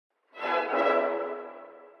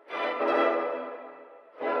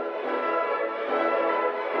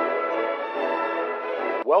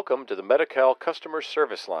Welcome to the medi-cal customer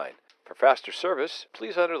service line. For faster service,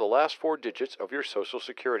 please enter the last 4 digits of your Social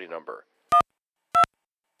Security number.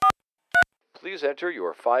 Please enter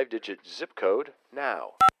your 5-digit zip code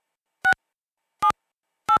now.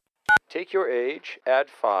 Take your age, add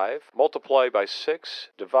 5, multiply by 6,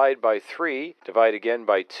 divide by 3, divide again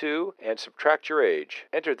by 2, and subtract your age.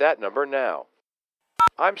 Enter that number now.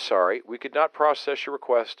 I'm sorry, we could not process your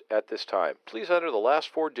request at this time. Please enter the last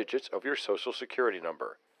 4 digits of your Social Security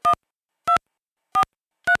number.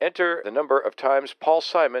 Enter the number of times Paul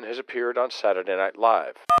Simon has appeared on Saturday Night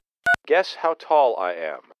Live. Guess how tall I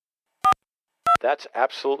am. That's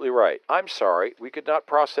absolutely right. I'm sorry, we could not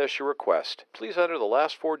process your request. Please enter the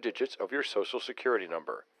last 4 digits of your Social Security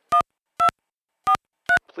number.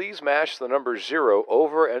 Please mash the number 0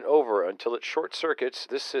 over and over until it short-circuits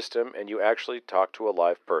this system and you actually talk to a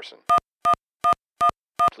live person.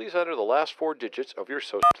 Please enter the last 4 digits of your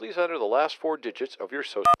social. Please enter the last 4 digits of your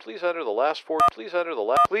social. Please enter the last 4. Please enter the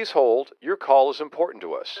last. Please hold. Your call is important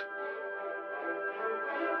to us.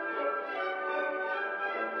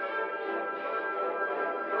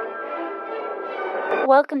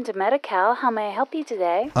 Welcome to medi-cal. How may I help you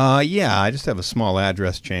today? Yeah, I just have a small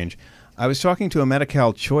address change. I was talking to a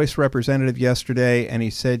medi-cal choice representative yesterday, and he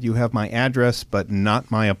said you have my address, but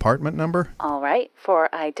not my apartment number. All right.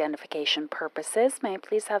 For identification purposes, may I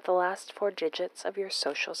please have the last 4 digits of your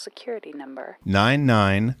Social Security number?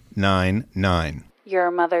 9999.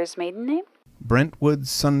 Your mother's maiden name? Brentwood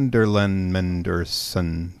Sunderland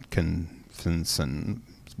Menderson Confinson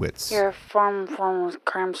Wits. Your from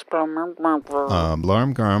Kramsblomer.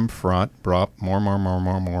 Blarm Garm Frot Brop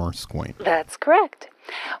more Squint. That's correct.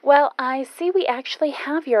 Well, I see we actually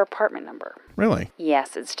have your apartment number. Really?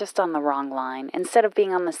 Yes, it's just on the wrong line. Instead of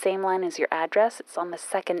being on the same line as your address, it's on the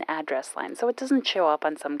second address line, so it doesn't show up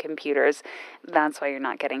on some computers. That's why you're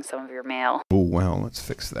not getting some of your mail. Oh, well, let's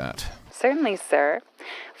fix that. Certainly, sir.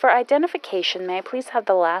 For identification, may I please have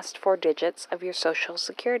the last 4 digits of your Social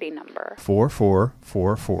Security number?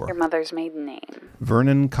 4444. Your mother's maiden name?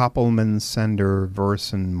 Vernon Koppelman Sender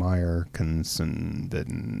Versenmeyer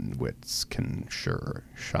Consendenwitzkenshire.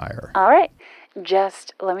 All right.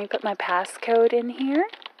 Just let me put my passcode in here.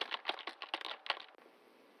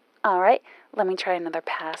 All right. Let me try another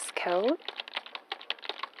passcode.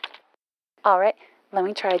 All right. Let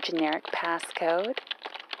me try a generic passcode.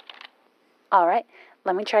 All right.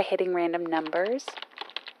 Let me try hitting random numbers.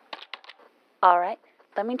 All right.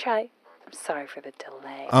 Let me try. I'm sorry for the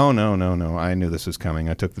delay. Oh, no. I knew this was coming.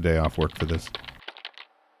 I took the day off work for this.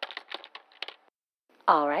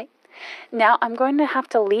 All right. Now I'm going to have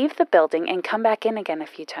to leave the building and come back in again a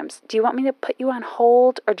few times. Do you want me to put you on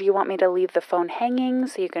hold, or do you want me to leave the phone hanging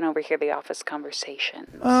so you can overhear the office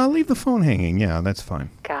conversation? Leave the phone hanging. Yeah, that's fine.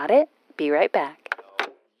 Got it. Be right back.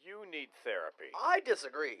 You need therapy. I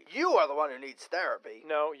disagree. You are the one who needs therapy.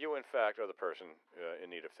 No, you in fact are the person in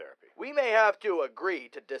need of therapy. We may have to agree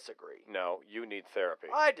to disagree. No, you need therapy.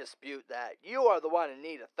 I dispute that. You are the one in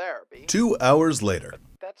need of therapy. 2 hours later.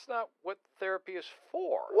 That's not what therapy is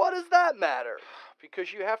for. What does that matter?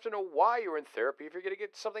 Because you have to know why you're in therapy if you're going to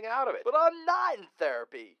get something out of it. But I'm not in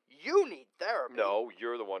therapy. You need therapy. No,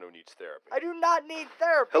 you're the one who needs therapy. I do not need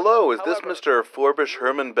therapy. Hello, is However, this Mr. Forbish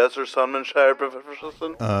Herman Besser Sonmanshire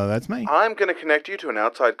Professorson? That's me. I'm going to connect you to an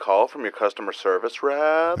outside call from your customer service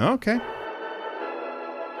rep. Okay.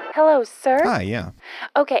 Hello, sir. Hi, yeah.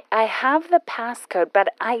 Okay, I have the passcode,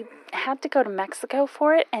 but I had to go to Mexico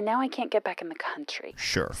for it, and now I can't get back in the country.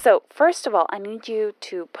 Sure. So, first of all, I need you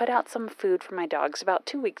to put out some food for my dogs, about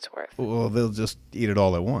 2 weeks' worth. Well, they'll just eat it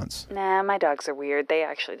all at once. Nah, my dogs are weird. They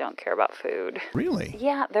actually don't care about food. Really?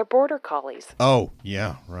 Yeah, they're border collies. Oh,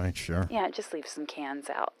 yeah, right, sure. Yeah, just leave some cans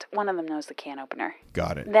out. One of them knows the can opener.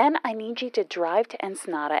 Got it. Then I need you to drive to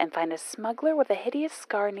Ensenada and find a smuggler with a hideous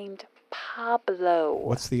scar named Pablo.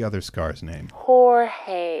 What's the other scar's name?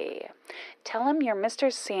 Jorge. Tell him you're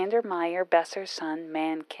Mr. Sandermeyer Besser's son,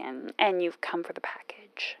 Mankin, and you've come for the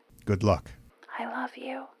package. Good luck. I love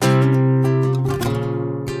you.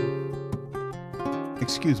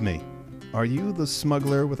 Excuse me. Are you the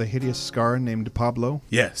smuggler with a hideous scar named Pablo?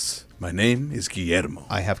 Yes, my name is Guillermo.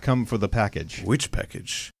 I have come for the package. Which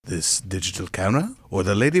package? This digital camera or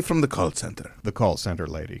the lady from the call center? The call center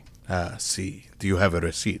lady. Ah, see. Do you have a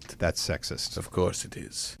receipt? That's sexist. Of course it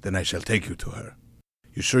is. Then I shall take you to her.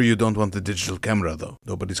 You sure you don't want the digital camera, though?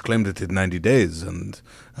 Nobody's claimed it in 90 days, and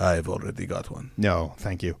I've already got one. No,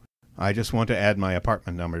 thank you. I just want to add my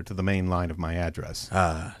apartment number to the main line of my address.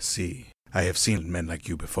 Ah, see. I have seen men like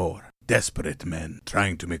you before. Desperate men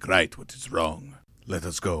trying to make right what is wrong. Let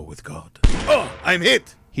us go with God. Oh, I'm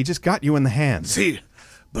hit! He just got you in the hand. See,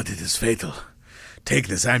 but it is fatal. Take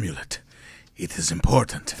this amulet. It is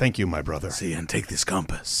important. Thank you, my brother. See, and take this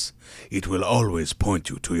compass. It will always point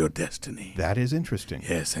you to your destiny. That is interesting.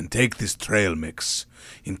 Yes, and take this trail mix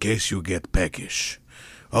in case you get peckish.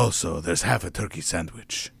 Also, there's half a turkey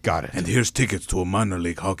sandwich. Got it. And here's tickets to a minor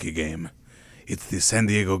league hockey game. It's the San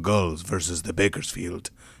Diego Gulls versus the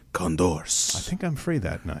Bakersfield Condors. I think I'm free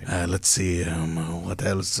that night. Let's see, what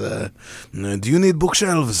else? Do you need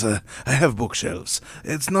bookshelves? I have bookshelves.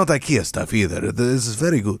 It's not IKEA stuff either. This is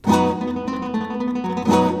very good.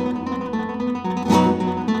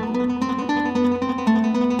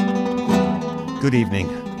 Good evening.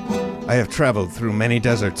 I have traveled through many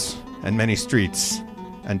deserts and many streets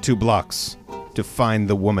and 2 blocks to find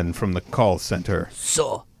the woman from the call center.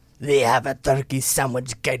 So, they have a turkey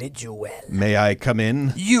sandwich guided you well. May I come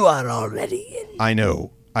in? You are already in. I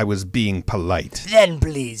know. I was being polite. Then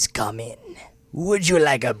please come in. Would you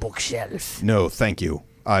like a bookshelf? No, thank you.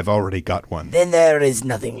 I've already got one. Then there is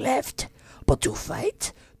nothing left but to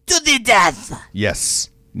fight to the death. Yes,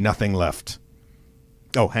 nothing left.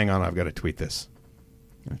 Oh, hang on. I've got to tweet this.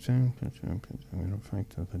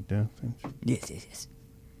 Yes.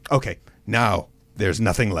 Okay, now there's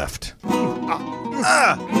nothing left.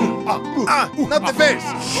 Not the face!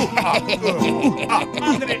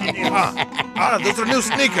 Those are new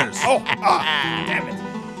sneakers. Damn it.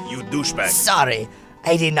 You douchebag. Sorry,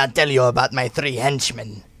 I did not tell you about my 3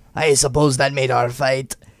 henchmen. I suppose that made our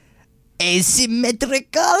fight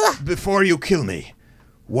asymmetrical? Before you kill me,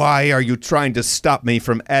 why are you trying to stop me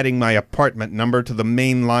from adding my apartment number to the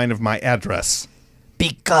main line of my address?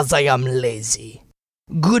 Because I am lazy.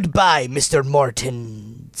 Goodbye, Mr.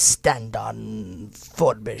 Morton. Stand on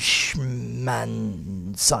Forbish,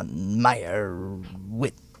 Manson, Meyer,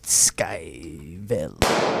 Wit, Skyville.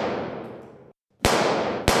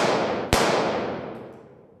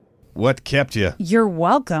 What kept you? You're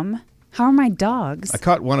welcome. How are my dogs? I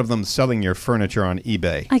caught one of them selling your furniture on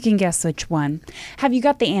eBay. I can guess which one. Have you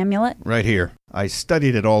got the amulet? Right here. I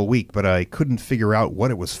studied it all week, but I couldn't figure out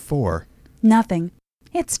what it was for. Nothing.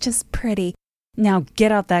 It's just pretty. Now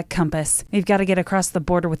get out that compass. We've got to get across the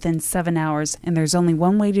border within 7 hours, and there's only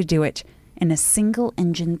one way to do it. In a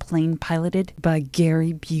single-engine plane piloted by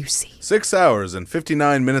Gary Busey. 6 hours and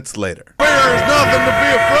 59 minutes later. Fear is nothing to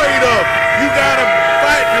be afraid of. You gotta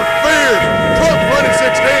fight your fears. Trump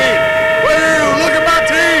 2016. Woo, look at my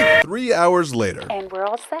teeth. 3 hours later. And we're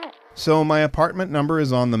all set. So my apartment number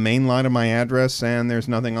is on the main line of my address, and there's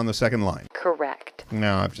nothing on the second line. Correct.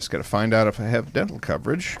 Now I've just got to find out if I have dental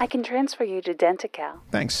coverage. I can transfer you to medi-cal.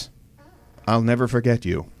 Thanks. I'll never forget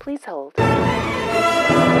you. Please hold.